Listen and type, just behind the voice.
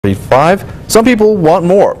Some people want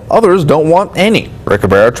more, others don't want any. Rick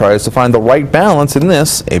Cabrera tries to find the right balance in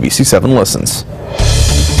this ABC-7 Listens.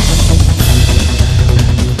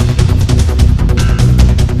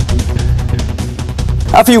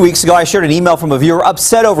 A few weeks ago, I shared an email from a viewer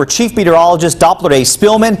upset over Chief Meteorologist Doppler A.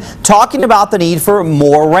 Spillman talking about the need for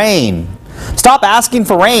more rain. Stop asking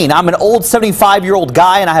for rain. I'm an old 75-year-old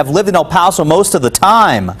guy and I have lived in El Paso most of the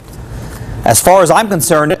time. As far as I'm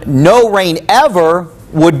concerned, no rain ever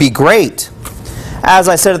would be great. As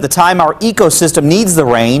I said at the time, our ecosystem needs the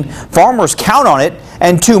rain. Farmers count on it,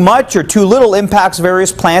 and too much or too little impacts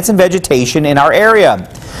various plants and vegetation in our area.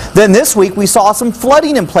 Then this week we saw some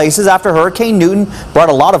flooding in places after Hurricane Newton brought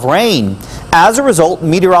a lot of rain. As a result,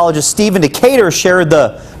 meteorologist Stephen Decatur shared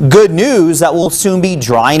the good news that will soon be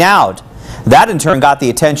drying out. That in turn got the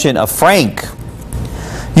attention of Frank.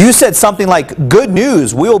 You said something like, "Good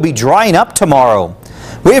news, we will be drying up tomorrow.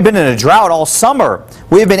 We have been in a drought all summer.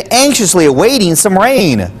 We have been anxiously awaiting some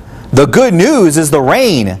rain. The good news is the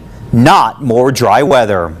rain, not more dry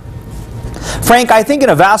weather." Frank, I think in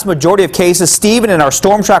a vast majority of cases, Stephen and our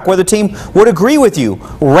Storm Track weather team would agree with you.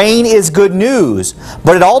 Rain is good news,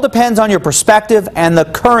 but it all depends on your perspective and the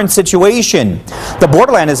current situation. The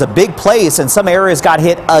borderland is a big place, and some areas got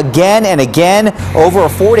hit again and again over a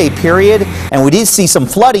 4-day period, and we did see some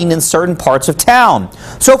flooding in certain parts of town.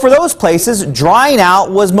 So for those places, drying out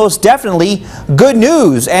was most definitely good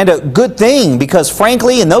news and a good thing, because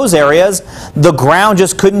frankly, in those areas, the ground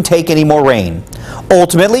just couldn't take any more rain.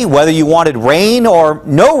 Ultimately, whether you wanted rain or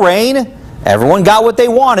no rain, everyone got what they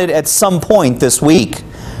wanted at some point this week.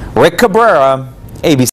 Rick Cabrera, ABC.